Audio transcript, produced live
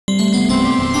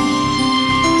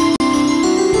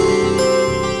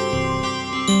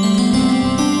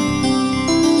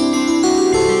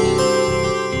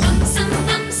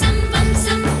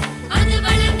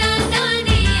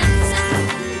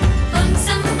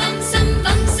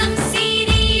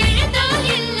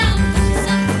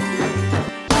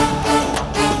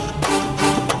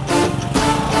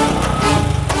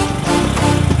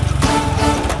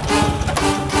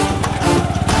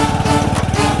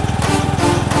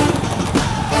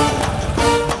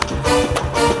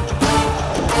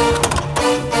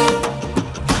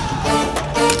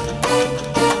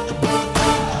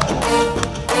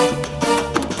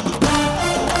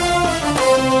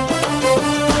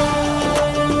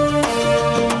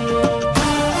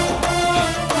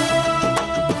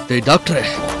டேய் டாக்டரே,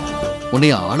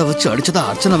 உன்னைய ஆளை வச்சு அடிச்சதா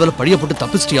அர்ச்சனா வேலை பழிய போட்டு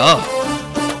தப்பிச்சிட்டியா?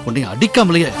 உன்னைய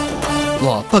அடிக்காமலையே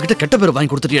உன் அப்பா கிட்ட கெட்ட பேர்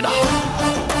வாங்கி கொடுத்துட்டியடா.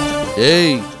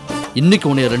 ஏய், இன்னைக்கு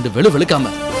உன்னைய 2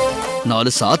 வெளுக்காம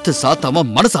 4 சாத்தாம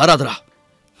மனசு ஆறாதடா.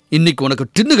 இன்னைக்கு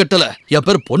உனக்கு டின்னு கட்டல, என்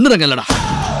பேர் பொண்ணுரங்க இல்லடா.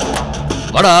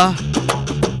 வாடா,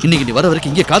 இன்னைக்கு நீ வர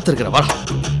வரைக்கும் இங்கே காத்து இருக்கிற. வாடா.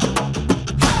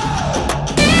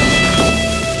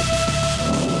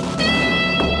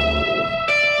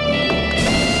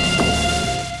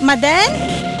 மதன்,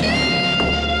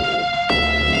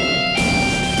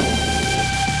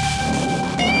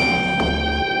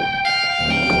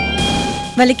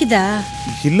 வலிக்குதா?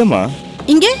 இல்லம்மா.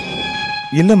 இங்க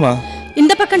இல்லம்மா.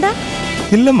 இந்த பக்கம்டா?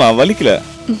 இல்லம்மா, வலிக்கல.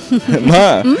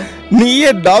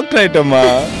 நீயே டாக்டர் ஆயிட்டம்மா.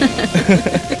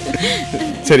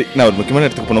 சரி, நான் ஒரு முக்கியமான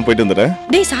இடத்துக்கு போகணும், போயிட்டு வந்துடுறேன்.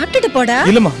 டேய், சாப்பிட்டுட்டு போடா.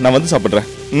 இல்லம்மா, நான் வந்து சாப்பிடுறேன்.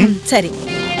 சரி.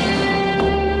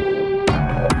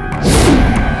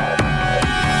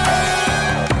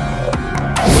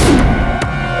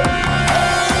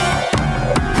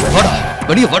 வாடா,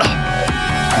 வெளியே வாடா.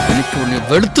 எனக்கு உன்னை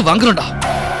வெளுத்து வாங்குறேன்டா.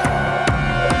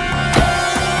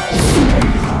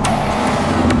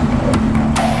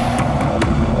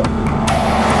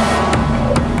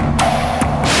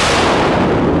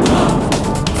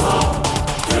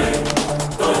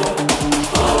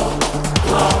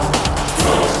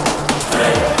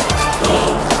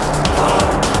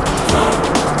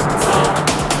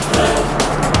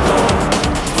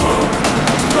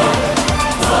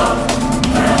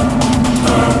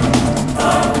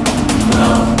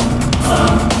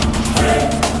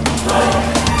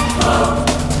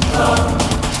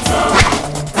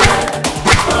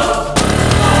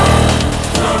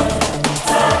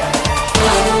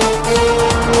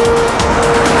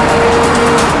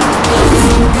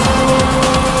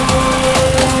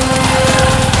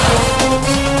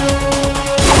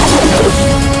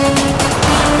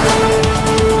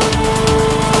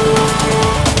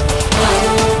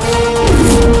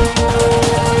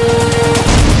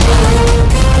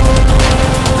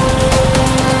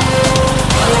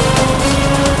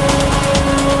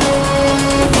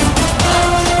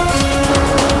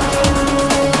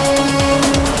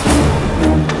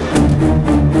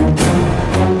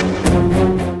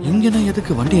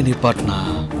 வண்டியை நிப்பாட்டினா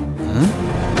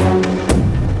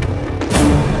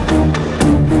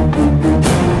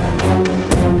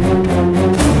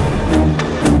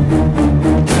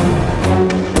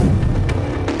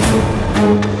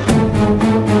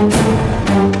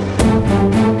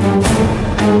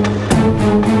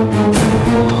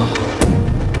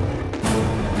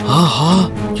ஆஹா,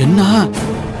 என்ன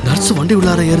நர்ஸ் வண்டி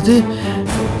உள்ளார ஏறுது.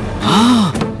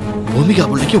 பூமிகா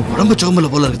பிள்ளைக்கு உடம்பு சோமல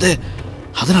போல இருக்குது.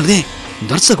 அதனாலதே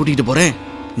நர்ஸை கூட்டிட்டு போறேன்.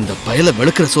 இந்த பயல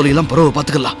வெளுக்கிற சோலையெல்லாம் பரவ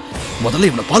பாத்துக்கலாம். முதல்ல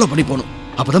இவனை ஃபாலோ பண்ணி போகணும்.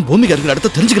 அப்பதான் பூமிகா இருக்கிற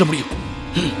இடத்த தெரிஞ்சுக்கிற முடியும்.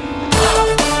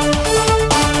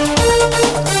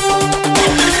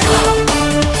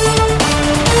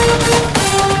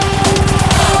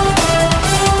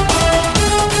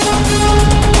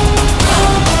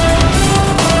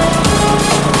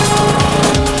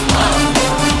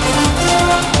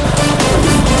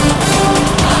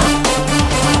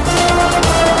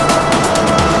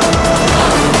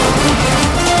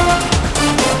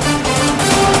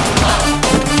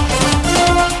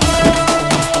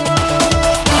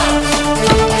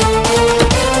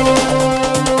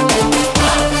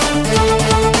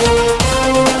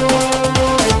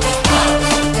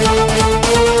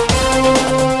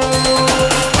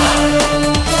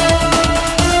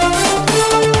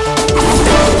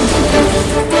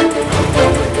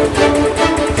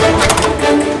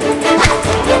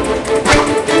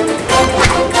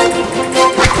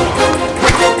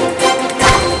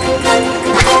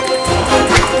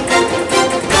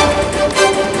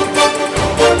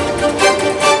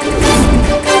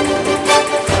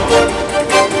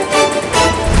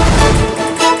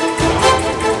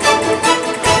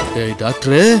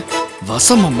 டாக்டர்,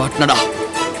 வசமம் மாட்டினடா.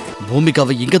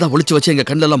 பூமிகாவை இங்கதான் ஒளிச்சு வச்சு எங்க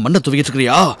கண்ணில் எல்லாம் மண்ணை துவிக்கிட்டு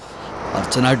இருக்கிறியா?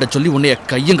 அர்ச்சனா கிட்ட சொல்லி உன்னைய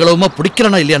கையங்களவுமா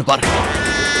பிடிக்கிறனா இல்லையான்னு பாரு.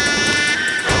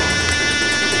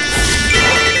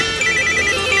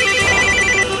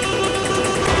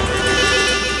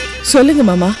 சொல்லுங்க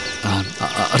மாமா.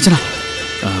 அர்ச்சனா,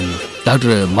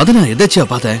 டாக்டர் மதனை எதாச்சியா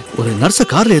பார்த்தேன். ஒரு நர்ஸை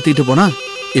கார்ல ஏத்திட்டு போனா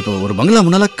இப்போ ஒரு பங்களா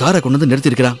முன்னால காரை கொண்டு வந்து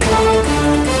நிறுத்தி இருக்கிறான்.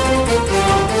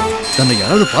 தன்னை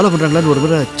யாராவது ஃபாலோ பண்றாங்களான்னு ஒரு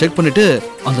முறை செக் பண்ணிட்டு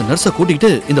அந்த நர்ஸை கூட்டிக்கிட்டு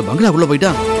இந்த பங்களா உள்ள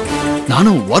போயிட்டான்.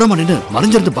 நானும் ஓரமா நின்று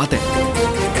மறைஞ்சிருந்து பார்த்தேன்.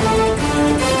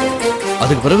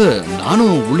 அதுக்கு பிறகு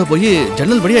நானும் உள்ள போய்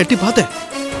ஜன்னல் வழியா எட்டி பார்த்தேன்.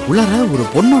 உள்ளார ஒரு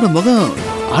பொண்ணோட முகம்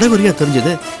அரைவரியா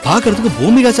தெரிஞ்சது. பாக்குறதுக்கு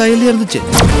பூமிகா சாயல்லே இருந்துச்சு.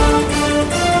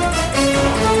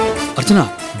 அர்ச்சனா,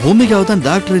 பூமிகாவை தான்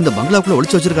டாக்டர் இந்த பங்களாக்குள்ள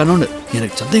ஒளிச்சு வச்சிருக்கானோன்னு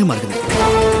எனக்கு சந்தேகமா இருக்குது.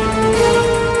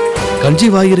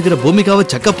 கஞ்சிவாய் இருக்கிற பூமிகாவை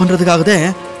செக்அப் பண்றதுக்காகதான்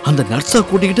அந்த நர்ஸை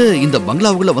கூட்டிக்கிட்டு இந்த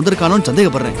பங்களாவுக்குள்ள வந்திருக்கானோன்னு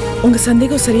சந்தேகப்படுறேன். உங்க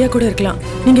சந்தேகம் சரியா கூட இருக்கலாம்.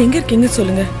 நீங்க எங்க இருக்கீங்க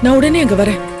சொல்லுங்க, நான் உடனே அங்க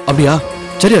வரேன். அப்படியா?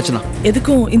 சரி அர்ச்சனா.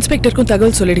 எதுக்கும் இன்ஸ்பெக்டருக்கும்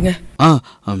தகவல் சொல்லிடுங்க.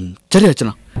 சரி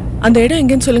அர்ச்சனா. அந்த இடம்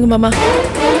எங்கன்னு சொல்லுங்க மாமா.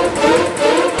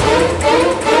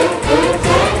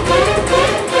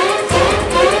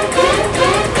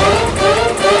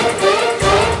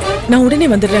 நான் உடனே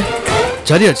வந்துடுறேன்.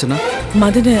 சரி அர்ச்சனா.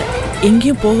 மதனை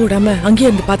எங்கேயும் போக விடாம அங்கேயே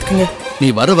இருந்து பாத்துக்கங்க. நீ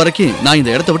வர வரைக்கும் நான்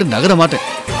இந்த இடத்தை விட்டு நகர மாட்டேன்.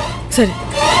 சரி.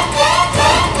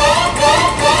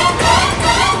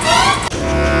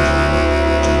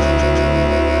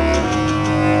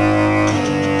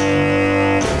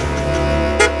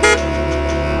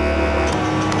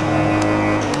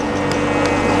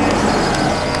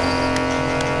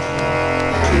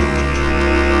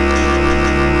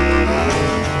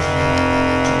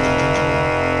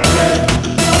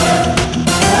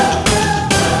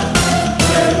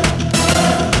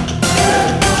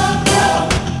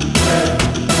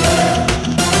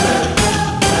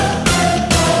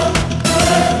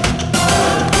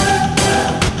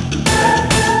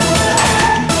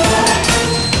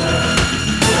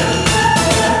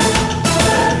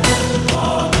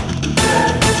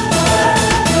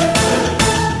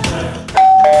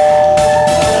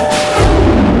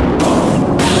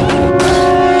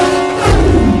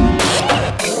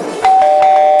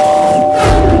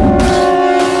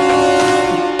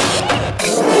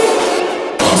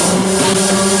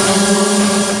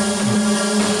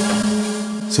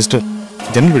 சிஸ்டர்,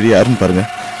 ஜன்னல் வழியா யாருன்னு பாருங்க.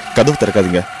 கதவு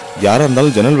திறக்காதீங்க. யாரா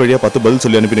இருந்தாலும் ஜன்னல் வழியா பார்த்து பதில்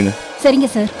சொல்லி அனுப்பிடுங்க. சரிங்க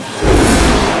சார்.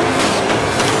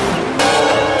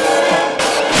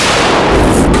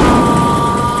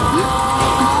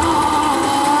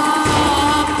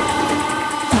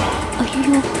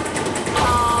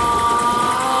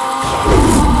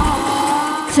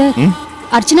 சார்,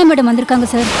 அர்ச்சனா மேடம் வந்திருக்காங்க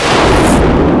சார்.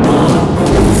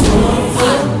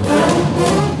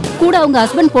 கூட அவங்க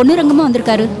ஹஸ்பண்ட் பொன்னுரங்கமா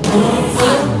வந்திருக்காரு.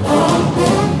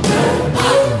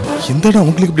 இந்த இடம்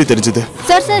உங்களுக்கு எப்படி தெரிஞ்சது?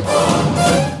 சார் சார்,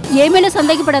 ஏன் மேல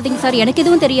சந்தேகப்படாதீங்க சார், எனக்கு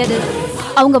எதுவும் தெரியாது.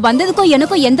 அவங்க வந்ததுக்கும்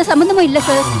எனக்கும் எந்த சம்பந்தமும் இல்லை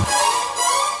சார்.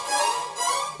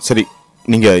 சரி,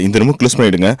 நீங்க இந்த ரூம் க்ளோஸ்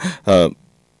பண்ணிடுங்க.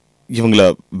 இவங்கள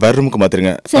வேற ரூமுக்கு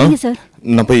மாத்திருங்க. சரிங்க சார்.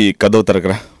 நான் போய் கதவு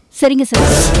திறக்கிறேன். சரிங்க சார்.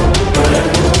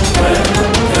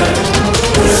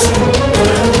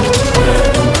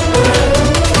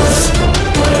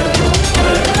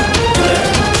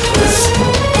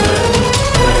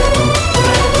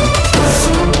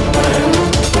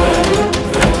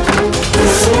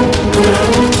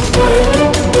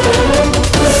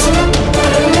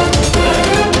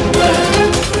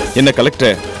 என்ன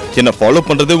கலெக்டர், என்ன ஃபாலோ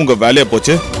பண்றது உங்க வேலையா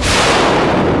போச்சு?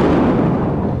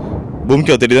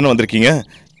 பூமிக்காவை தேடி தானே வந்திருக்கீங்க.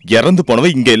 இறந்து போனவ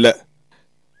இங்க இல்ல.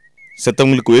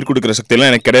 செத்தவங்களுக்கு உயிர் கொடுக்குற சக்தி எல்லாம்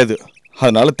எனக்கு கிடையாது.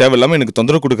 அதனால தேவையில்லாம எனக்கு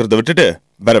தொந்தரவு கொடுக்கறத விட்டுட்டு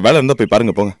வேற வேலை இருந்தா போய்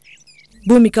பாருங்க, போங்க.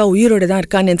 பூமிகா உயிரோட தான்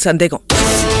இருக்கான்னு என் சந்தேகம்.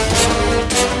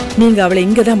 நீங்க அவளை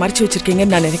இங்கதான் மறைச்சு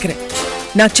வச்சிருக்கீங்கன்னு நான் நினைக்கிறேன்.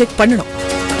 நான் செக் பண்ணணும்.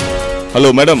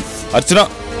 Hello madam, Archana.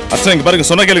 அர்ச்சனா இங்க பாருங்க,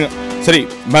 சொன்னா கேளுங்க. சரி,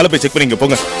 மேல போய் செக் பண்ணீங்க,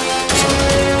 போங்க.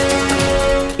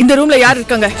 இந்த ரூம்ல யார்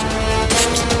இருக்காங்க?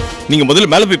 நீங்க முதல்ல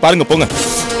மேல போய் பாருங்க, போங்க.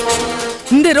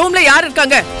 இந்த ரூம்ல யார்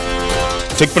இருக்காங்க?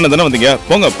 செக் பண்ண தானே வந்தீங்க,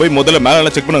 போங்க. போய் முதல்ல மேல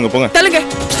எல்லாம் செக் பண்ணுங்க, போங்க. தள்ளுங்க.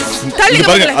 இங்க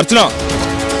பாருங்க அர்ச்சனா.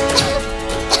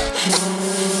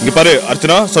 இங்க பாரு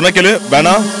அர்ச்சனா, சொன்னா கேளு.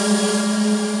 வேணா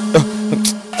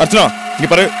அர்ச்சனா, இங்க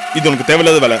பாரு, இது உனக்கு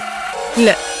தேவையில்லாத வேலை.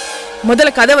 இல்ல,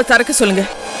 முதல்ல கதவை திறக்க சொல்லுங்க.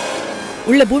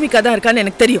 உள்ள பூமிகா தான் இருக்கான்னு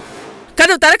எனக்கு தெரியும்.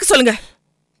 கதவை திறக்க சொல்லுங்க.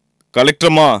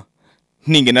 கலெக்டர்மா,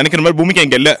 நீங்க நினைக்கிற மாதிரி பூமிகா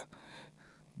இங்க இல்ல.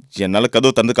 என்னால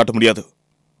கதவை திறந்து காட்ட முடியாது.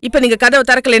 இப்ப நீங்க கதவை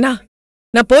திறக்கலைனா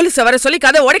நான் போலீஸ வர சொல்லி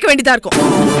கதவை உடைக்க வேண்டியதா இருக்கும்.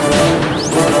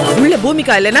 உள்ள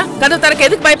பூமிகா இல்லனா கதவை திறக்க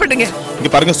எதுக்கு பயப்படுறீங்க?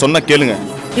 இங்க பாருங்க, சொன்னா கேளுங்க.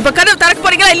 இப்ப கதவை திறக்க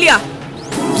போறீங்களா இல்லையா?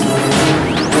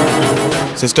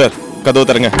 சிஸ்டர், கதவை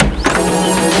திறங்க.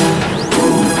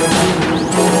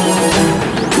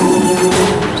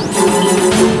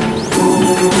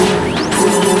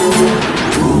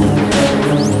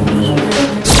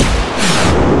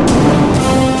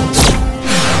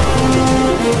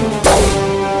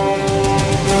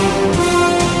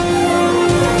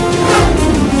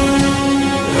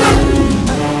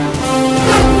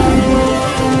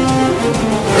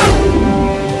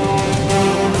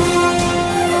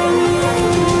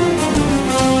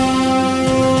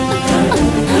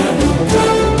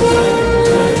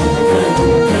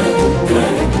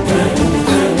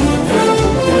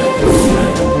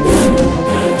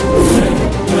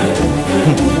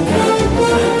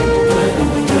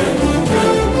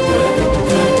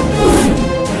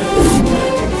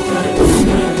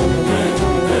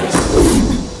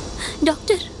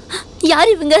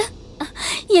 யார் இவங்க?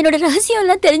 என்னோட ரகசியம்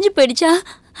எல்லாம் தெரிஞ்சு போயிடுச்சா?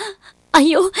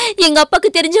 ஐயோ, எங்க அப்பாக்கு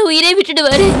தெரிஞ்ச உயிரே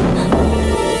விட்டுடுவாரு.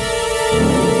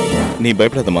 நீ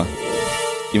பயப்படாதம்மா.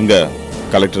 இவங்க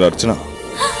கலெக்டர் அர்ச்சனா.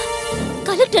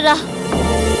 கலெக்டரா?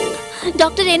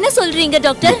 டாக்டர் என்ன சொல்றீங்க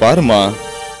டாக்டர்? பாருமா,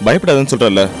 பயப்படாதன்னு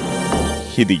சொல்றல.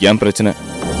 இது ஏன் பிரச்சனை.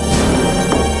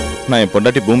 நான் என்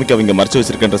பொண்டாட்டி பூமிக்கு அவங்க மறைச்சு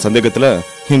வச்சிருக்கேன்ற சந்தேகத்துல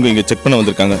இவங்க இங்க செக் பண்ண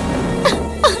வந்திருக்காங்க.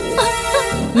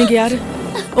 நீங்க யாரு?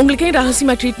 உங்களுக்கு ஏன்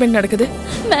ரகசியமா ட்ரீட்மெண்ட் நடக்குது?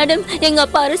 மேடம், எங்க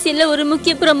அப்பா அரசியல்ல ஒரு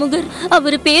முக்கிய பிரமுகர்.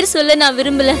 அவர் பேர் சொல்ல நான்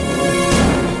விரும்பல.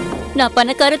 நான்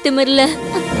பணக்கார திமிர்ல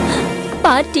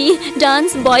பார்ட்டி,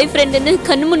 டான்ஸ், பாய் ஃப்ரெண்டுன்னு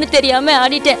கண்ணு முன்னு தெரியாம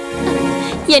ஆடிட்டேன்.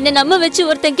 என்ன நம்ப வச்சு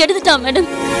ஒருத்தன் கெடுத்துட்டான் மேடம்.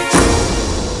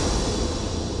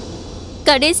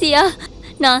 கடைசியா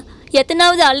நான்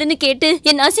எத்தனாவது ஆளுன்னு கேட்டு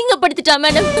என்ன அசிங்கப்படுத்திட்டான்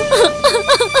மேடம்.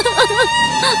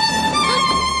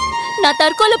 நான்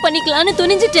தற்கொலை பண்ணிக்கலான்னு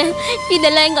துணிஞ்சிட்டேன்.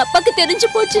 இதெல்லாம் எங்க அப்பாக்கு தெரிஞ்சு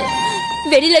போச்சு.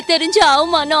 வெளியில தெரிஞ்சு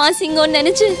அவமானம், அசிங்கம்னு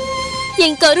நினைச்சு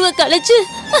என் கருவை கலைச்சு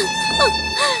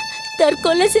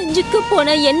தற்கொலை செஞ்சுக்க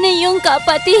போன என்னையும்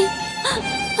காப்பாத்தி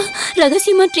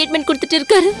ரகசியமா ட்ரீட்மெண்ட் கொடுத்துட்டு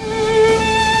இருக்காரு.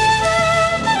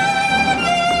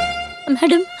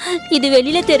 மேடம், இது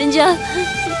வெளியில தெரிஞ்சா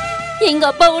எங்க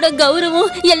அப்பாவோட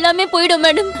கௌரவம் எல்லாமே போயிடும்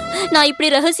மேடம். நான் இப்படி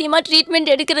ரகசியமா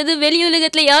ட்ரீட்மெண்ட் எடுக்கிறது வெளி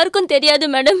உலகத்துல யாருக்கும் தெரியாது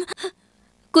மேடம்.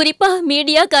 குறிப்பா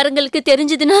மீடியாக்காரங்களுக்கு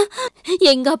தெரிஞ்சதுன்னா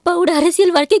எங்க அப்பாவோட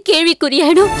அரசியல் வாழ்க்கை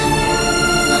கேள்விக்குறியாயிடும்.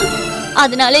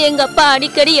 அதனால எங்க அப்பா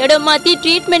அடிக்கடி இடம் மாத்தி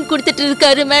ட்ரீட்மெண்ட் கொடுத்துட்டு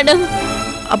இருக்காரு மேடம்.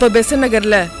 அப்ப பெசன்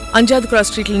நகர்ல 5வது கிராஸ்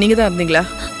ஸ்ட்ரீட்ல நீங்க தான் இருந்தீங்களா?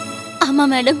 ஆமா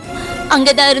மேடம்,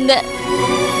 அங்கதான் இருந்தேன்.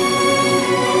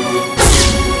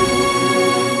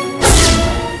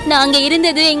 நான் அங்க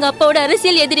இருந்தது எங்க அப்பாவோட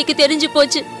அரசியல் எதிரிக்கு தெரிஞ்சு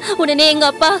போச்சு. உடனே எங்க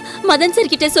அப்பா மதன்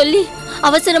சார் கிட்ட சொல்லி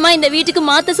அவசரமா இந்த வீட்டுக்கு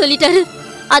மாத்த சொல்லிட்டாரு.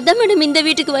 அதான் மேடம் இந்த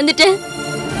வீட்டுக்கு வந்துட்டேன்.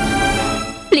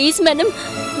 ப்ளீஸ் மேடம்,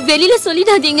 வெளியில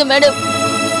சொல்லிடாதீங்க மேடம்.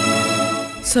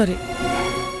 சாரி,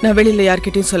 நான் வெளியில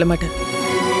யார்கிட்டயும் சொல்ல மாட்டேன்.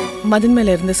 மதன்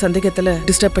மேல இருந்த சந்தேகத்துல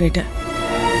டிஸ்டர்ப் பண்ணிட்டேன்.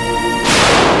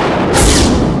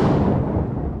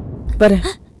 வரேன்.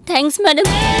 Thanks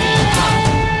madam.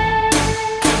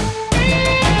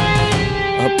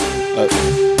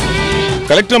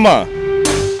 கலெக்டர்மா,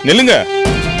 நில்லுங்க.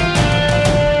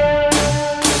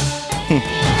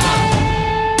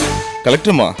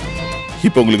 கலெக்டர்மா,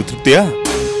 இப்ப உங்களுக்கு திருப்தியா?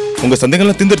 உங்க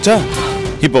சந்தேகம்லாம் தீர்ந்துருச்சா?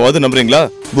 இப்போவாது நம்புறீங்களா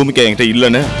பூமிகா என்கிட்ட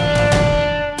இல்லன்னு?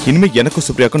 இனிமே எனக்கும்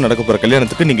சுப்ரியாக்கும் நடக்க போற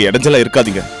கல்யாணத்துக்கு நீங்க இடைஞ்சலா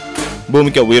இருக்காதீங்க.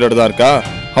 பூமிகா உயிரோட தான் இருக்கா.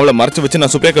 அவளை மறைச்சு வச்சு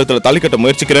நான் சுப்ரியா கழுத்துல தாலி கட்ட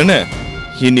முயற்சிக்கிறேன்னு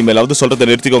இனிமேலாவது சொல்றதை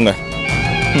நிறுத்திக்கோங்க.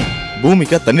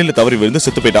 பூமிகா தண்ணியில தவறி விழுந்து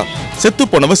செத்து போயிட்டா.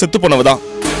 செத்து போனவதான்.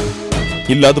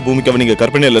 இல்லாத பூமிக்காவை நீங்க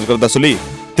கற்பனையில இருக்கிறதா சொல்லி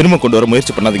திரும்ப கொண்டு வர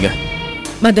முயற்சி பண்ணாதீங்க.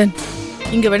 மதன்,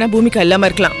 இங்க வேணா பூமிகா இல்லாம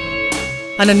இருக்கலாம்.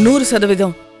 ஆனா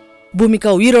 100% பூமிகா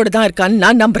உயிரோட தான் இருக்கான்னு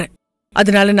நான் நம்புறேன்.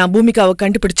 அதனால நான் பூமிகாவை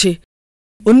கண்டுபிடிச்சு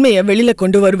உண்மையை வெளியில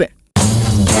கொண்டு வருவேன்.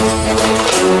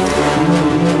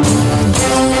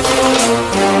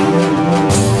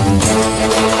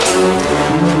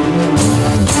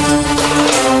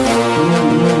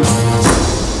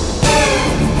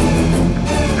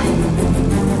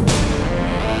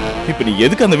 இப்ப நீ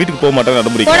எதுக்கு அந்த வீட்டுக்கு போக மாட்டேன்னு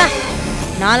நம்புறீங்க?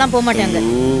 நான்லாம் போக மாட்டேங்க.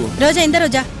 ரோஜா, இந்த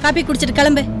ரோஜா காபி குடிச்சிட்டு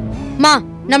கிளம்பு. மா,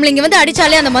 நம்மள இங்க வந்து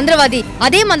அடிச்சாலே அந்த மந்திரவாதி,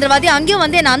 அதே மந்திரவாதி அங்கேயும்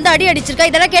வந்து என்ன அந்த அடி அடிச்சிருக்கா.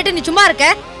 இதெல்லாம் கேட்டு நீ சும்மா இருக்க?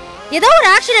 ஏதோ ஒரு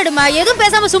ஆக்ஷன் எடுமா. எதுவும்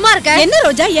பேசாம சும்மா இருக்க? என்ன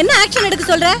ரோஜா, என்ன ஆக்ஷன் எடுக்க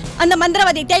சொல்ற? அந்த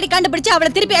மந்திரவாதியை தேடி கண்டுபிடிச்சு அவளை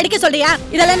திருப்பி அடிக்க சொல்றியா?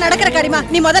 இதெல்லாம் நடக்கிற காரியமா?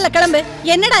 நீ முதல்ல கிளம்பு.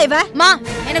 என்னடா இவ? மா,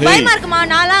 எனக்கு பயமா இருக்குமா.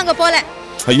 நான்லாம் அங்க போல.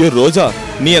 ஐயோ ரோஜா,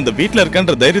 நீ அந்த வீட்டுல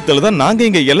இருக்கன்ற தைரியத்துல தான் நாங்க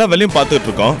இங்க எல்லா வேலையும் பார்த்துட்டு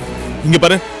இருக்கோம். இங்க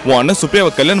பாரு, உன் அண்ணன்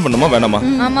சுப்ரியாவை கல்யாணம் பண்ணுமா வேணாமா?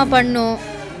 ஆமா, பண்ணும்.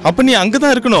 அப்ப நீ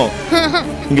அங்கதான் இருக்கணும்.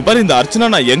 இங்க பாரு, இந்த அர்ச்சனா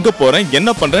நான் எங்க போறேன், என்ன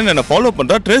பண்றேன்னு என்ன ஃபாலோ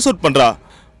பண்றா, ட்ரேஸ் அவுட் பண்றா.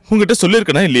 உங்ககிட்ட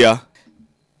சொல்லிருக்கனா இல்லையா?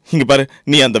 இங்க பாரு,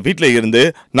 நீ அந்த வீட்டுல இருந்து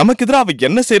நமக்கு எதிராக அவ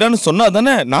என்ன செய்யறான்னு சொன்னா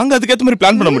தானே நாங்க அதுக்கேற்ற மாதிரி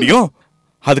பிளான் பண்ண முடியும்.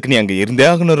 அதுக்கு நீ அங்க இருந்தே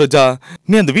ஆகணும் ரோஜா.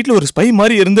 நீ அந்த வீட்டுல ஒரு ஸ்பை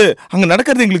மாதிரி இருந்து அங்க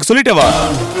நடக்கிறது எங்களுக்கு சொல்லிட்டேவா?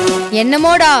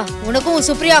 என்னமோடா, உனக்கும்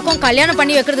சுப்ரியாக்கும் கல்யாணம்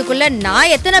பண்ணி வைக்கிறதுக்குள்ள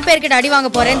நான் எத்தனை பேர்கிட்ட அடி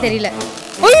வாங்க போறேன்னு தெரியல.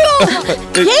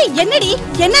 ஏய், என்னடி,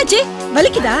 என்னாச்சு?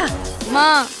 வலிக்குதா? மா,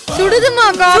 சுடுதுமா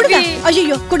காபி.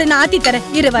 ஐயோ, கூட நான் ஆத்தி தரேன்.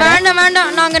 இரு வரேன். வேண்டாம்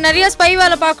வேண்டாம், நாங்க நிறைய ஸ்பை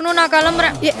வேலை பார்க்கணும். நான்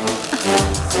கிளம்புறேன்.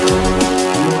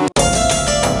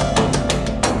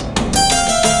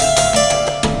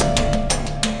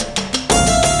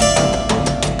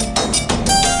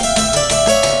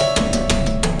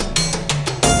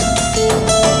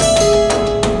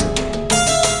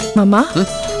 மாமா,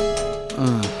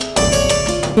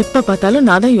 எப்ப பார்த்தாலும்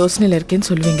நான் தான் யோசனையில இருக்கேன்னு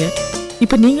சொல்லுவீங்க.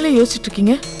 இப்ப நீங்களே யோசிச்சுட்டு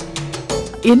இருக்கீங்க.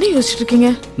 என்ன யோசிச்சுட்டு இருக்கீங்க?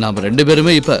 நாம 2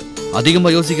 பேருமே இப்ப அதிகமா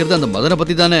யோசிக்கிறது அந்த மதனை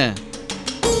பத்தி தானே.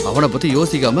 அவனை பத்தி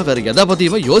யோசிக்காம வேற எதை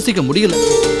பத்தியுமே யோசிக்க முடியல.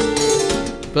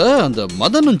 இப்ப அந்த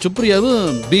மதனும்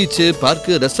சுப்ரியாவும் பீச்,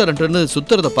 பார்க்கு, ரெஸ்டாரண்ட்னு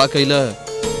சுத்துறத பார்க்கையில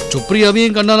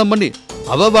சுப்ரியாவையும் கண்ணாலம் பண்ணி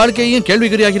அவ வாழ்க்கையையும்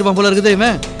கேள்விக்குறி ஆக்கிடுவான் போல இருக்குதே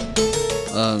இவன்.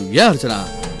 ஏன் அர்ச்சனா,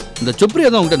 இந்த சுப்ரியா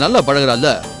தான் உங்ககிட்ட நல்லா பழகுறாள்.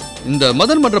 இந்த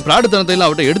மதன் பண்ற பிராடுத்தனத்தை எல்லாம்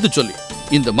அவட்ட எடுத்து சொல்லி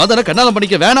இந்த மதனை கண்ணாலம்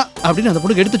பண்ணிக்க வேணாம் அப்படின்னு அந்த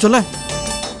பொண்ணுக்கு எடுத்து சொல்ல.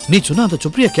 நீ சொன்னா அந்த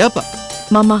சுப்ரியா கேப்பா.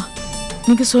 மாமா,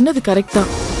 நீங்க சொன்னது கரெக்ட்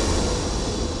தான்.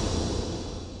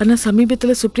 ஆனா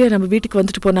சமீபத்துல சுப்ரியா நம்ம வீட்டுக்கு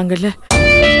வந்துட்டு போனாங்கல்ல,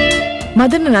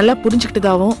 மதனை நல்லா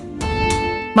புரிஞ்சுக்கிட்டதாவும்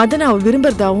மதனை அவ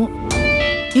விரும்புறதாவும்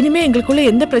இனிமே எங்களுக்குள்ள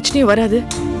எந்த பிரச்சனையும் வராது,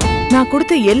 நான்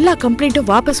கொடுத்த எல்லா கம்ப்ளைண்ட்டும்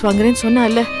வாபஸ் வாங்குறேன்னு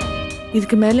சொன்னால,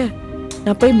 இதுக்கு மேல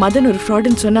நான் போய் மதன் ஒரு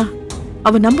ஃப்ராடுன்னு சொன்னா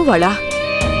அவ நம்புவாளா?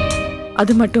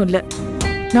 அது மட்டும் இல்ல,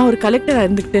 நான் ஒரு கலெக்டரா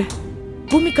இருந்துகிட்டு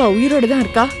பூமிகா உயிரோட தான்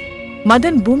இருக்கா,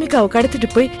 மதன் பூமிகாவை கடத்திட்டு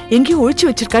போய் எங்கேயும் ஒழிச்சு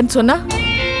வச்சிருக்கான்னு சொன்னா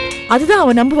அதுதான்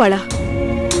அவ நம்புவாளா?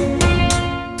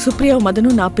 சுப்ரியாவும்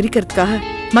மதனும் நான் பிரிக்கிறதுக்காக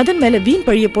மதன் மேல வீண்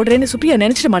பழிய போடுறேன்னு சுப்ரியா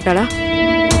நினைச்சிட மாட்டாளா?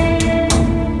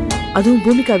 அதுவும்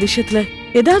பூமிகா விஷயத்துல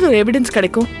ஏதாவது ஒரு எவிடன்ஸ்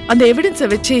கிடைக்கும், அந்த எவிடன்ஸை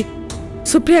வச்சு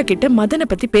சுப்ரியா கிட்ட மதனை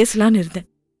பத்தி பேசலான்னு இருந்தேன்.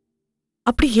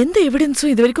 அப்படி எந்த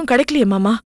எவிடன்ஸும் இது வரைக்கும் கிடைக்கலையே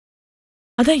மாமா.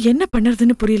 அதான் என்ன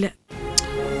பண்றதுன்னு புரியல.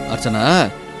 அர்ச்சனா,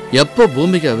 எப்போ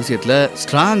பூமிகா விஷயத்துல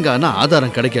ஸ்ட்ராங்கான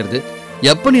ஆதாரம் கிடைக்கிறது,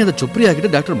 எப்ப நீ அந்த சுப்ரியா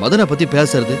கிட்ட டாக்டர் மதனை பத்தி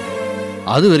பேசுறது,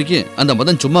 அது வரைக்கும் அந்த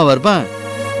மதன் சும்மாவா இருப்பான்?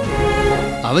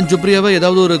 அவன் சுப்ரியாவை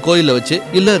ஏதாவது ஒரு கோயில்ல வச்சு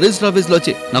இல்ல ரெஜிஸ்டர் ஆபீஸ்ல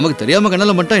வச்சு நமக்கு தெரியாம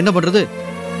கண்ணால மட்டும் என்ன பண்றது?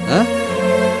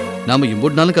 நாம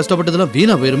இம்புட்டு நாளும் கஷ்டப்பட்டதெல்லாம்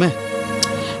வீணா போயிருமே.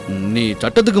 நீ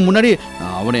சட்டத்துக்கு முன்னாடி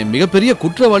அவனை மிகப்பெரிய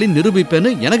குற்றவாளி நிரூபிப்பேன்னு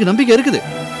எனக்கு நம்பிக்கை இருக்குது.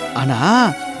 ஆனா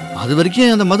அது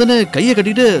வரைக்கும் அந்த மதனை கையை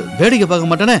கட்டிட்டு வேடிக்கை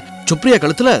பார்க்க மாட்டானே, சுப்ரியா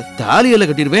கழுத்துல தாலியில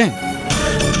கட்டிடுவேன்.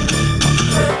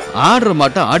 ஆடுற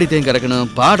மாட்டை ஆடித்தேன்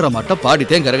கறக்கணும், பாடுற மாட்டை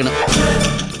பாடித்தேன் கறக்கணும்.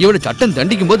 இவனை சட்டம்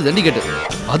தண்டிக்கும் போது தண்டிக்கட்டு,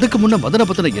 அதுக்கு முன்ன மதனை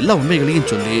பத்தின எல்லா உண்மைகளையும்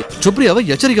சொல்லி சுப்ரியாவை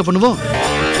எச்சரிக்கை பண்ணுவோம்.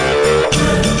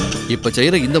 இப்ப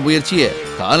செய்யற இந்த முயற்சியே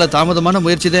கால தாமதமான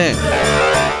முயற்சி தான்.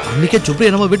 அன்னைக்கே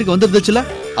சுப்ரியா நம்ம வீட்டுக்கு வந்துருந்துச்சுல,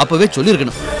 அப்பவே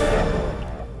சொல்லியிருக்கணும்.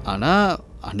 ஆனா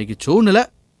அன்னைக்கு சூழ்நிலை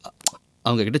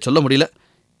அவங்க கிட்ட சொல்ல முடியல.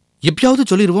 எப்பயாவது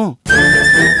சொல்லிடுவோம்.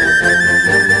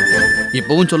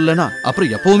 இப்பவும் சொல்லலனா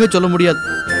அப்புறம் எப்பவுமே சொல்ல முடியாது.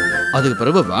 அதுக்கு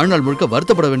பிறகு வாழ்நாள் முழுக்க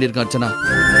வருத்தப்பட வேண்டியிருக்க அர்ச்சனா.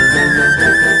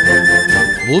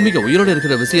 பூமிகா உயிரோட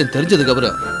இருக்கிற விஷயம் தெரிஞ்சதுக்கு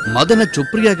அப்புறம் மதனை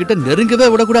சுப்ரியா கிட்ட நெருங்கவே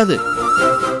விடக்கூடாது.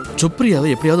 சுப்ரியாவை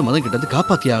எப்படியாவது மதன் கிட்ட இருந்து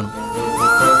காப்பாத்தி ஆகணும்.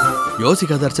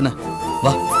 யோசிக்காத அர்ச்சனா,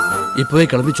 வா இப்பவே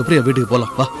கிளம்பி சுப்ரியா வீட்டுக்கு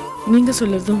போலாம். வா. நீங்க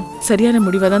சொல்றதும் சரியான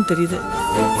முடிவா தான் தெரியுது.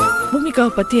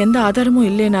 பூமிகாவை பத்தி எந்த ஆதாரமும்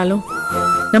இல்லைனாலும்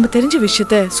நம்ம தெரிஞ்ச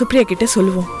விஷயத்த சுப்ரியா கிட்ட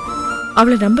சொல்லுவோம்,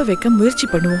 அவளை நம்ப வைக்க முயற்சி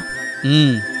பண்ணுவோம்.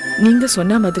 நீங்க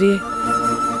சொன்ன மாதிரியே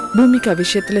பூமிகா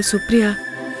விஷயத்துல சுப்ரியா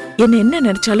என்ன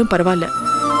நினைச்சாலும் பரவாயில்ல,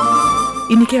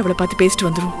 இன்னைக்கே அவளை பார்த்து பேசிட்டு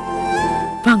வந்துரும்.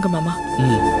 வாங்க மாமா.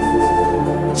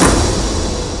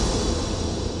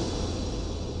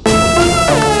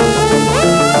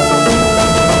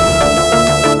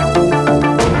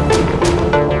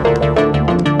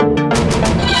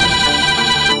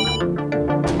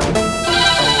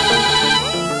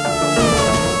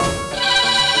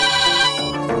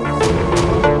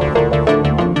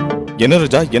 என்ன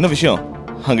ரோஜா, என்ன விஷயம்?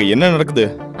 அங்க என்ன நடக்குது?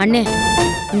 அண்ணே,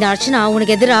 இந்த அர்ச்சனா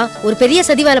உனக்கு எதிரா ஒரு பெரிய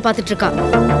சதி வேலை பார்த்துட்டு இருக்கா.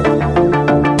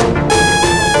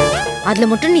 அதுல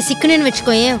மட்டும் நீ சிக்கனேன்னு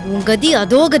வச்சுக்கோயேன், உன் கதி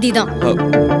அதோ கதிதான்.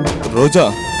 ரோஜா,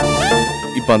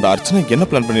 இப்ப அந்த அர்ச்சனா என்ன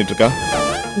பிளான் பண்ணிட்டு இருக்கா?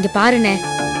 இங்க பாருண்ணே,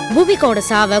 பூமிகாவோட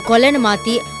சாவை கொலைன்னு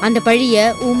மாத்தி அந்த பழிய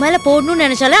உன் மேல போடணும்னு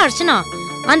நினைச்சாலே அர்ச்சனா,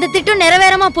 அந்த திட்டம்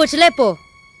நிறைவேறாம போச்சுல இப்போ.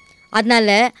 அதனால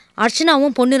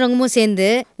அர்ச்சனாவும் பொண்ணுரங்கமும் சேர்ந்து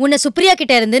உன்னை சுப்ரியா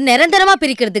கிட்ட இருந்து நிரந்தரமா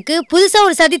பிரிக்கிறதுக்கு புதுசா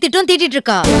ஒரு சதி திட்டம் தீட்டிட்டு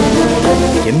இருக்கா.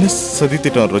 என்ன சதி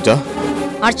திட்டம் ரோஜா?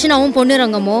 அர்ச்சனாவும்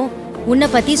பொண்ணுரங்கமும் உன்னை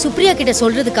பத்தி சுப்ரியா கிட்ட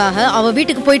சொல்றதுக்காக அவ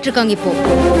வீட்டுக்கு போயிட்டு இருக்காங்க இப்போ.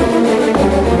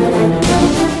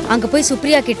 அங்க போய்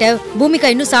சுப்ரியா கிட்ட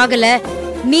பூமிகா இன்னும் சாகல,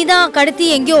 நீதான் கடத்தி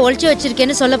எங்கேயோ ஒளிச்சு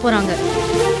வச்சிருக்கேன்னு சொல்ல போறாங்க.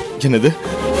 என்னது?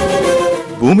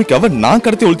 பூமிகாவை நான்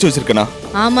கடத்தி ஒளிச்சு வச்சிருக்கேனா?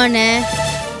 ஆமாண்ணே,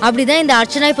 அப்படிதான் இந்த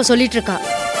அர்ச்சனா இப்ப சொல்லிட்டு இருக்கா.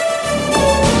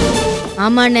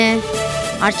 ஆமாண்ணே,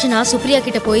 அர்ச்சனா சுப்ரியா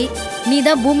கிட்ட போய்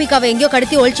நீதான் பூமிகாவை எங்கேயோ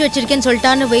கடத்தி ஒளிச்சு வச்சிருக்கேன்னு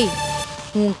சொல்லிட்டான்னு வை,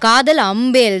 உன் காதல்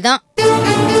அம்பேல் தான்.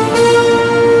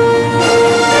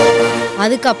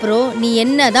 அதுக்கப்புறம் நீ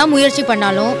என்னதான் முயற்சி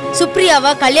பண்ணாலும்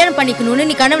சுப்ரியாவை கல்யாணம் பண்ணிக்கணும்னு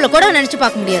நீ கனவுல கூட நினைச்சு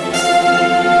பார்க்க முடியாது.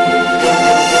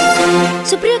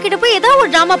 சுப்ரியா கிட்ட போய் ஏதாவது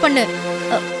ஒரு டிராமா பண்ணு,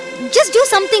 ஜஸ்ட் டூ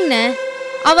சம்திங்னே.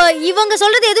 அவ இவங்க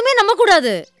சொல்றது எதுவுமே நம்ப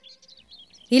கூடாது.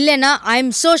 இல்லனா ஐ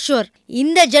எம் சோ ஷூர்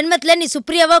இந்த ஜென்மத்துல நீ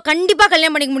சுப்ரியாவை கண்டிப்பா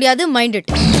கல்யாணம் பண்ணிக்க முடியாது. Mind it.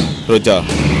 ரோஜா,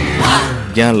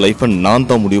 என் லைஃபை நான்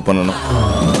தான் முடிவு பண்ணணும்.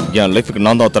 என் லைஃபுக்கு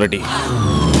நான் தான் அத்தாரிட்டி.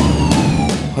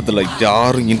 அதில்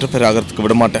யாரும் இன்டர்ஃபியர் ஆகிறதுக்கு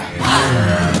விட மாட்டேன்,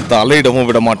 தலையிடவும்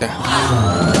விட மாட்டேன்.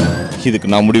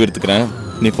 இதுக்கு நான் முடிவு எடுத்துக்கிறேன்.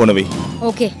 நீ போன வை.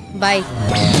 Okay, by.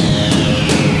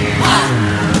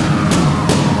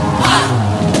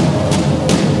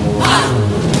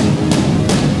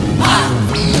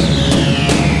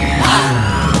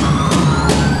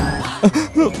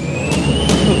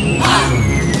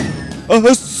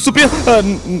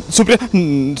 சுப்ரியா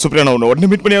சுப்ரியா நான் உடனே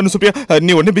மீட் பண்ணி ஆகணும் சுப்ரியா.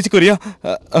 நீ உடனே பீச்சுக்கு வரியா?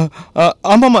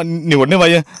 ஆமாம்மா நீ உடனே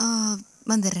வாய.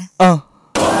 வந்துடுறேன்.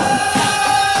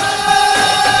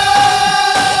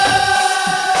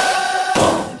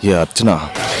 ஏ அர்ச்சனா,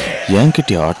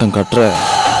 என்கிட்ட ஆட்டம் காட்டுற,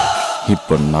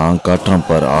 இப்ப நான் காட்டுறேன்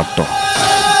பாரு ஆட்டம்.